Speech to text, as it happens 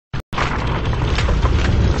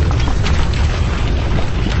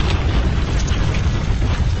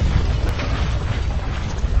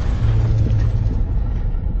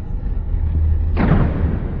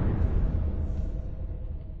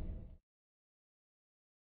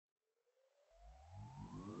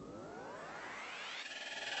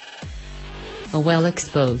A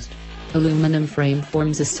well-exposed aluminum frame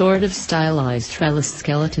forms a sort of stylized trellis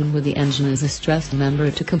skeleton with the engine as a stressed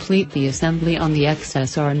member to complete the assembly on the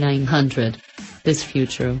XSR900. This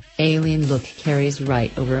future, alien look carries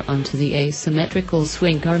right over onto the asymmetrical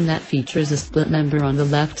swing arm that features a split member on the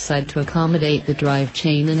left side to accommodate the drive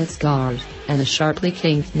chain in its guard, and a sharply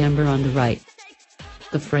kinked member on the right.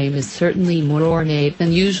 The frame is certainly more ornate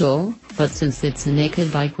than usual, but since it's a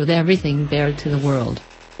naked bike with everything bared to the world,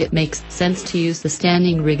 it makes sense to use the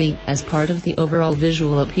standing rigging as part of the overall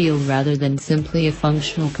visual appeal rather than simply a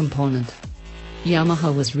functional component.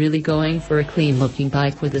 Yamaha was really going for a clean-looking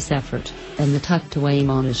bike with this effort, and the tucked-away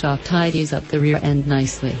monoshock tidies up the rear end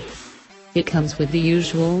nicely. It comes with the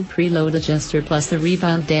usual preload adjuster plus a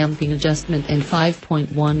rebound damping adjustment and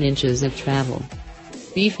 5.1 inches of travel.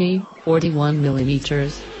 Beefy,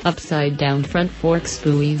 41mm, upside-down front forks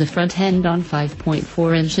buoy the front end on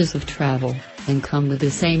 5.4 inches of travel, and come with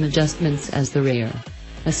the same adjustments as the rear.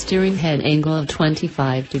 A steering head angle of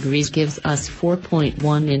 25 degrees gives us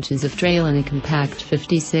 4.1 inches of trail and a compact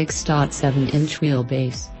 56.7-inch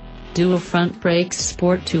wheelbase. Dual front brakes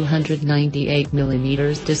sport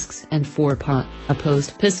 298mm discs and 4-pot,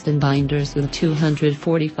 opposed piston binders with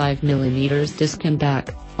 245mm disc and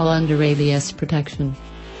back, all under ABS protection.